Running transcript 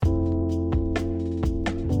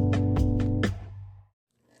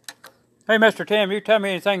Hey, Mr. Tim, you tell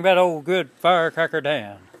me anything about old good Firecracker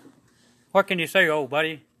Dan. What can you say, old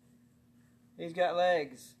buddy? He's got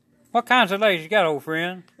legs. What kinds of legs you got, old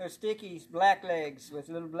friend? They're sticky black legs with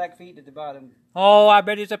little black feet at the bottom. Oh, I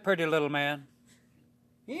bet he's a pretty little man.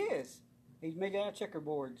 He is. He's made out of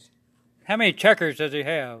checkerboards. How many checkers does he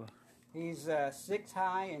have? He's 6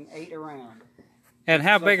 high and 8 around. And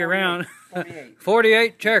how So big 48. around? 48.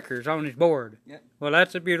 48 checkers on his board. Yep. Well,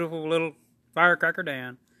 that's a beautiful little Firecracker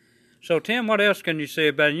Dan. So, Tim, what else can you say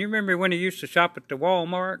about him? You remember when he used to shop at the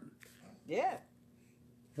Walmart? Yeah.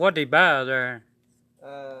 What did he buy there?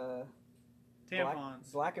 Tampons.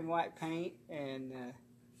 Black and white paint and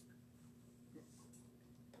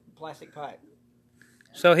plastic pipe.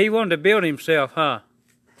 So he wanted to build himself, huh?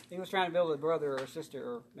 He was trying to build a brother or a sister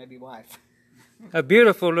or maybe wife. A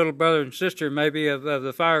beautiful little brother and sister, maybe, of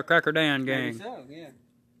the Firecracker Dan gang. Maybe so, yeah.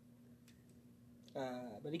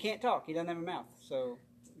 But he can't talk. He doesn't have a mouth, so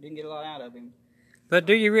didn't get a lot out of him. But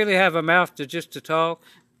do you really have a mouth just to talk?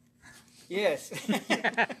 Yes.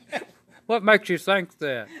 What makes you think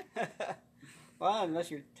that? Well, unless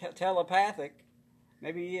you're telepathic,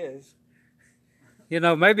 maybe he is. You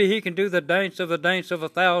know, maybe he can do the dance of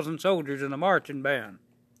 1,000 soldiers in a marching band.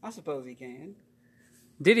 I suppose he can.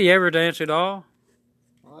 Did he ever dance at all?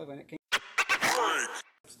 Well, when it came.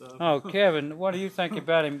 Oh, Kevin, what do you think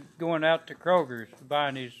about him going out to Kroger's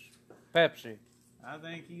buying his Pepsi? I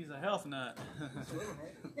think he's a health nut.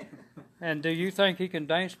 And do you think he can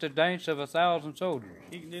dance the dance of 1,000 soldiers?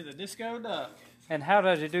 He can do the disco duck. And how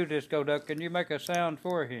does he do Disco Duck? Can you make a sound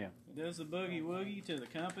for him? He does the boogie woogie to the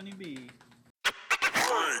company B.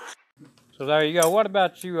 So there you go. What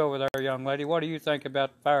about you over there, young lady? What do you think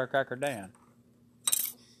about Firecracker Dan?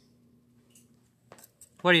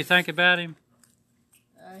 What do you think about him?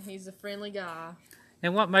 He's a friendly guy.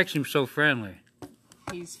 And what makes him so friendly?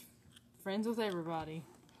 He's friends with everybody.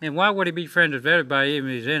 And why would he be friends with everybody, even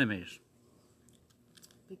his enemies?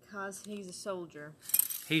 Because he's a soldier.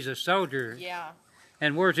 He's a soldier. Yeah.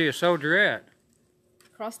 And where's he a soldier at?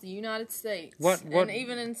 Across the United States. What- And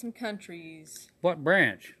even in some countries. What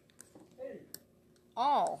branch?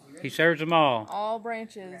 All. He serves them all. All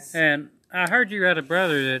branches. And I heard you had a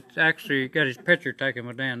brother that actually got his picture taken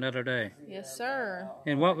with Dan the other day. Yes, sir.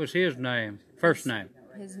 And what was his name? First name?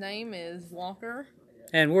 His name is Walker.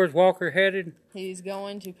 And where's Walker headed? He's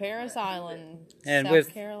going to Paris Island, And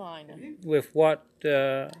South Carolina. With what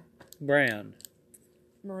brand?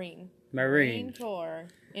 Marine Marines. Corps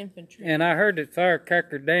Infantry. And I heard that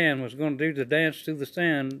Firecracker Dan was going to do the dance through the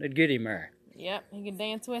sand at Giddy Mare. Yep, he can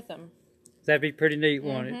dance with them. That'd be pretty neat,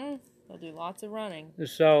 wouldn't Mm-hmm. They'll do lots of running. it?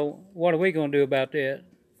 So, what are we going to do about that?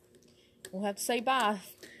 We'll have to say bye.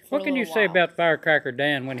 What can you say about Firecracker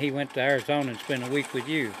Dan when he went to Arizona and spent a week with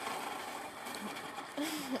you?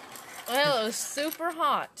 Well, it was super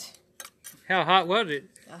hot. How hot was it?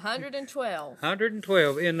 112.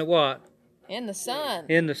 112 in the what? In the sun.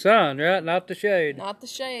 In the sun, right? Not the shade. Not the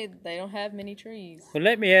shade. They don't have many trees. Well,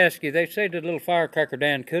 let me ask you. They say that little Firecracker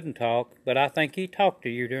Dan couldn't talk, but I think he talked to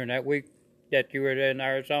you during that week that you were in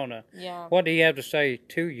Arizona. Yeah. What did he have to say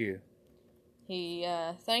to you? He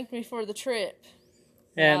thanked me for the trip.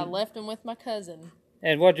 And I left him with my cousin.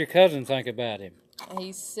 And what'd your cousin think about him?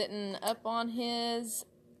 He's sitting up on his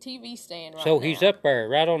TV stand right So now. he's up there,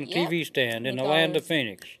 right on the Yep. TV stand in He the thought land it of was-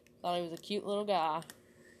 Phoenix. Thought he was a cute little guy.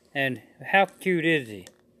 And how cute is he?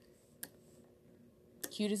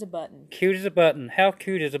 Cute as a button. Cute as a button. How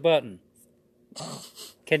cute is a button?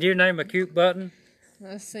 Can you name a cute button?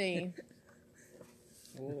 Let's see.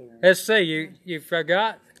 Let's see. You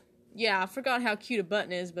forgot? Yeah, I forgot how cute a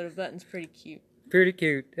button is, but a button's pretty cute. Pretty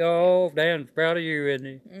cute. Oh, Dan's proud of you, isn't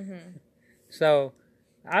he? Mm-hmm. So,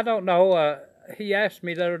 I don't know. He asked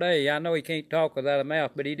me the other day. I know he can't talk without a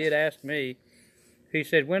mouth, but he did ask me. He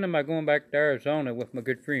said, when am I going back to Arizona with my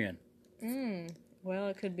good friend? Well,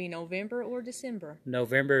 it could be November or December.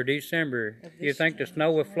 November or December. Of You this think the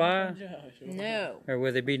snow will fly? No. Or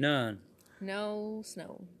will there be none? No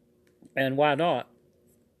snow. And why not?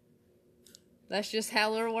 That's just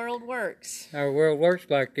how our world works. Our world works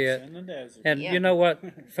like that. In the desert. And Yeah. you know what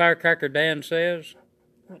Firecracker Dan says?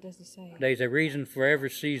 What does it say? There's a reason for every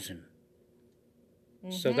season.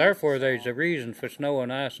 Mm-hmm. So therefore there's a reason for snow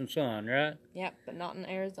and ice and sun, right? Yep, but not in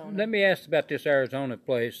Arizona. Let me ask about this Arizona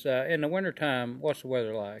place. In the wintertime, what's the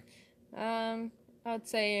weather like? I'd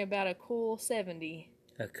say about a cool 70.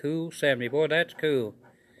 A cool 70. Boy, that's cool.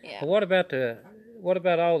 Yeah. Well, what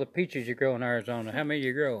about all the peaches you grow in Arizona? How many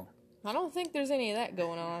you grow? I don't think there's any of that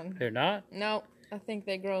going on. They're not? No, I think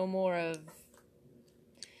they grow more of,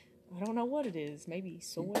 I don't know what it is. Maybe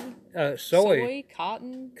soy? Soy.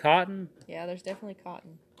 Cotton. Cotton. Yeah, there's definitely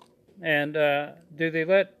cotton. And do they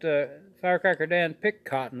let Firecracker Dan pick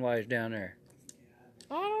cotton while he's down there?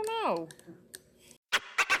 I don't know.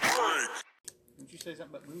 Didn't you say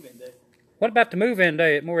something about moving day? What about the move-in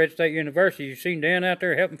day at Morehead State University? You seen Dan out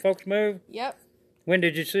there helping folks move? Yep. When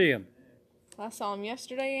did you see him? I saw him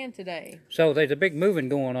yesterday and today. So there's a big moving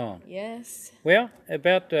going on. Yes. Well,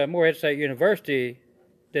 about Morehead State University,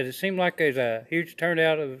 did it seem like there's a huge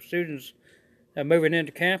turnout of students moving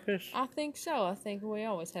into campus? I think so. I think we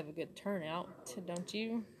always have a good turnout, don't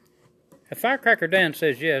you? If Firecracker Dan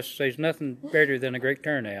says yes, there's nothing better than a great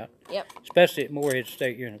turnout. Yep. Especially at Morehead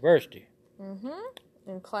State University. Mm-hmm.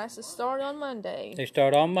 And classes start on Monday. They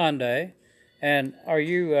start on Monday. And are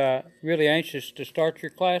you really anxious to start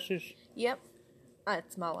your classes? Yep.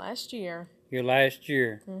 It's my last year. Your last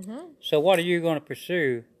year. Mm-hmm. So what are you going to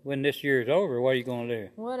pursue when this year is over? What are you going to do?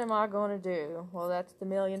 What am I going to do? Well, that's the $1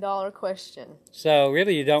 million question. So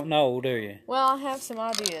really you don't know, do you? Well, I have some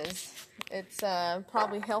ideas. It's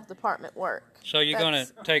probably health department work. So you're going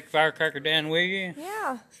to take Firecracker Dan with you?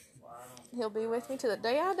 Yeah. He'll be with me to the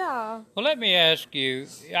day I die. Well, let me ask you,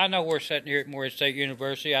 I know we're sitting here at Morehead State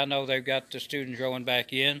University. I know they've got the students rolling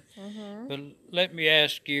back in. Mm-hmm. But let me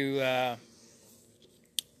ask you,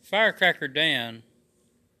 Firecracker Dan,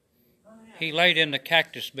 he laid in the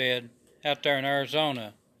cactus bed out there in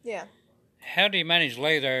Arizona. Yeah. How do you manage to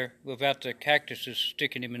lay there without the cactuses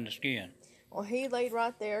sticking him in the skin? Well, he laid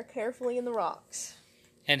right there carefully in the rocks.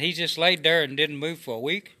 And he just laid there and didn't move for a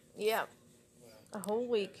week? Yep. A whole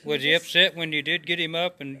week. Was he upset when you did get him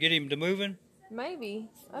up and get him to moving? Maybe.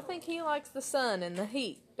 I think he likes the sun and the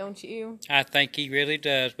heat, don't you? I think he really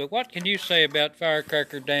does. But what can you say about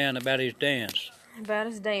Firecracker Dan, about his dance? About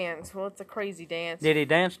his dance. Well, it's a crazy dance. Did he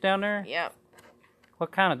dance down there? Yep.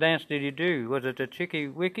 What kind of dance did he do? Was it the Chicky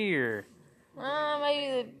Wicky or?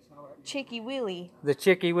 Maybe the Chicky Willy. The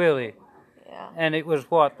Chicky Willy. Yeah. And it was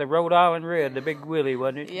what? The Rhode Island Red, the big Willie,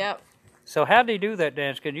 wasn't it? Yep. So how did he do that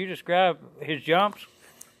dance? Can you describe his jumps?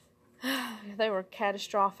 They were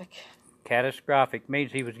catastrophic. Catastrophic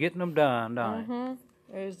means he was getting them done, don't it?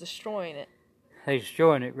 Mm-hmm. It was destroying it. He's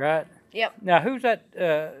showing it, right? Yep. Now, who's that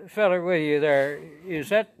fella with you there? Is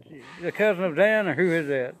that the cousin of Dan, or who is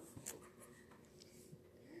that?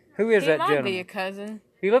 Who is that He might gentleman? be a cousin.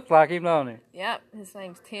 He looks like him, don't he? Yep. His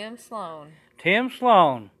name's Tim Sloan. Tim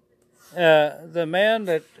Sloan, the man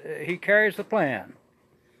that he carries the plan.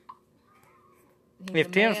 He's If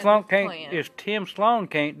a Tim man Sloan with a can't, plan. if Tim Sloan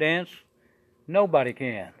can't dance, nobody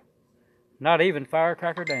can. Not even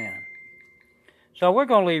Firecracker Dan. So we're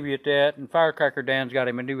going to leave you at that, and Firecracker Dan's got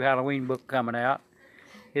him a new Halloween book coming out.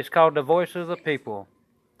 It's called The Voice of the People,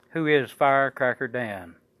 who is Firecracker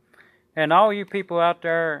Dan. And all you people out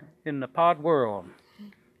there in the pod world,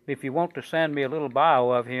 if you want to send me a little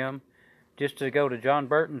bio of him, just to go to John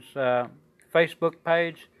Burton's Facebook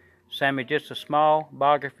page, send me just a small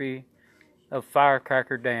biography of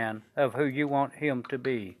Firecracker Dan, of who you want him to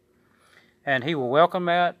be. And he will welcome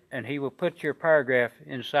that, and he will put your paragraph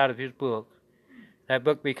inside of his book. That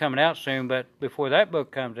book will be coming out soon, but before that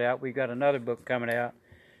book comes out, we've got another book coming out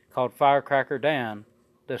called Firecracker Dan,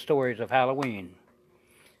 The Stories of Halloween.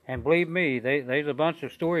 And believe me, there's a bunch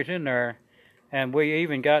of stories in there, and we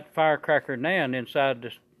even got Firecracker Dan inside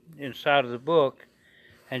of the book.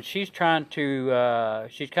 And she's trying to,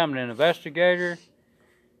 she's becoming an investigator,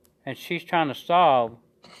 and she's trying to solve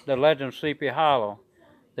the legend of Sleepy Hollow,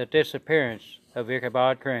 the disappearance of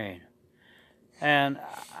Ichabod Crane. And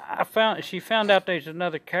she found out there's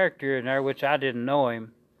another character in there, which I didn't know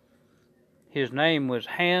him. His name was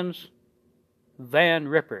Hans Van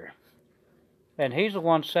Ripper. And he's the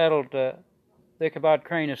one settled the Ichabod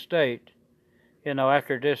Crane estate,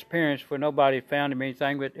 after disappearance, where nobody found him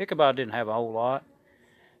anything, but Ichabod didn't have a whole lot.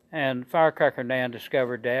 And Firecracker Dan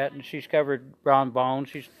discovered that, and she discovered Bron Bones,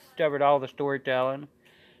 she discovered all the storytelling.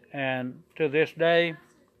 And to this day,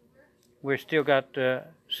 we've still got to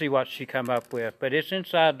see what she come up with. But it's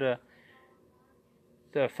inside the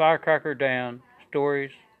Firecracker Dan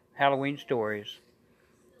stories, Halloween stories.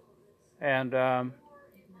 And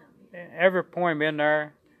every poem in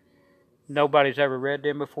there, nobody's ever read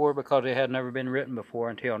them before because they had never been written before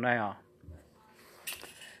until now.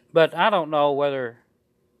 But I don't know whether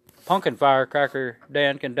Pumpkin Firecracker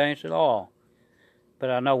Dan can dance at all.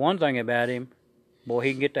 But I know one thing about him. Boy,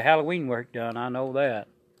 he can get the Halloween work done. I know that.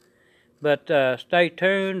 But stay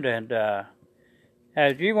tuned, and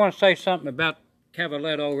if you want to say something about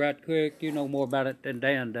Cavaletto right quick, you know more about it than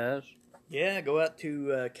Dan does. Yeah, go out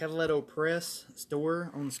to Cavaletto Press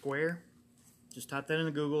store on the square. Just type that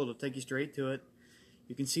into Google. It'll take you straight to it.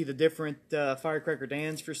 You can see the different Firecracker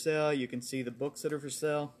Dans for sale. You can see the books that are for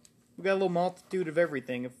sale. We've got a little multitude of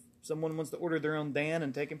everything. If someone wants to order their own Dan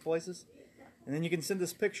and take him places. And then you can send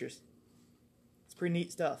us pictures. It's pretty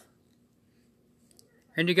neat stuff.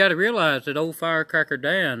 And you got to realize that old Firecracker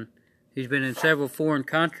Dan, he's been in several foreign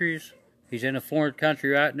countries. He's in a foreign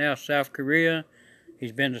country right now, South Korea.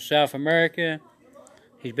 He's been to South America.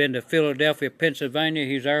 He's been to Philadelphia, Pennsylvania.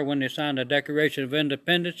 He was there when they signed the Declaration of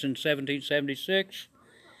Independence in 1776.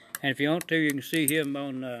 And if you want to, you can see him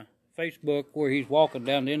on Facebook where he's walking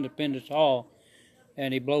down the Independence Hall.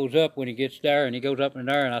 And he blows up when he gets there, and he goes up in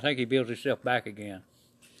there, and I think he builds himself back again.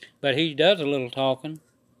 But he does a little talking.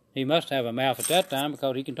 He must have a mouth at that time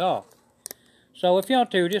because he can talk. So if you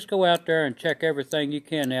want to, just go out there and check everything you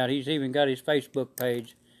can out. He's even got his Facebook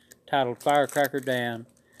page titled Firecracker Dan.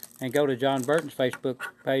 And go to John Burton's Facebook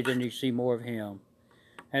page and you see more of him.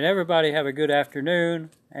 And everybody have a good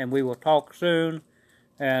afternoon, and we will talk soon.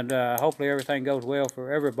 And hopefully everything goes well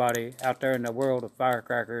for everybody out there in the world of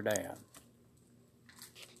Firecracker Dan.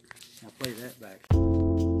 Now play that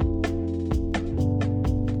back.